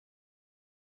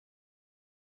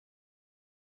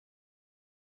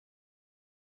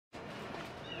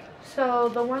So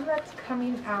the one that's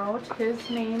coming out, his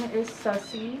name is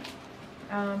Sussy,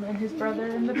 and his brother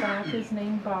in the back is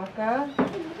named Baka.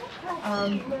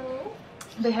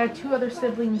 They had two other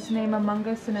siblings named Among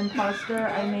Us and Imposter.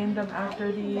 I named them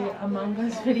after the Among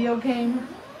Us video game.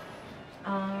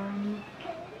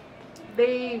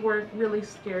 They were really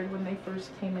scared when they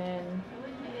first came in.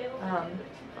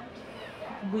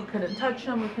 We couldn't touch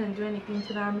them, we couldn't do anything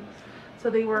to them. So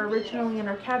they were originally in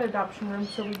our cat adoption room,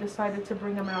 so we decided to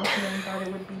bring them out here and thought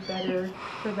it would be better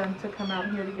for them to come out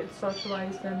here to get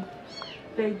socialized, and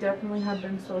they definitely have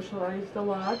been socialized a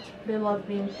lot. They love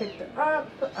being picked up,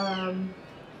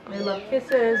 they love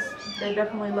kisses, they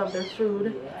definitely love their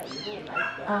food.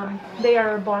 They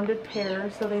are a bonded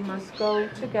pair, so they must go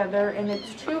together, and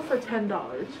it's 2 for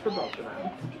 $10 for both of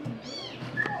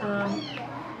them.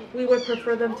 We would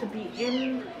prefer them to be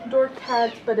indoor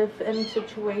cats, but if any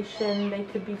situation, they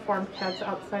could be farm cats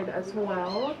outside as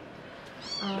well.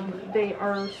 They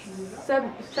are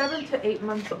 7 to 8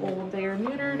 months old. They are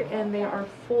neutered and they are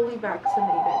fully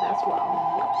vaccinated as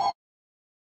well.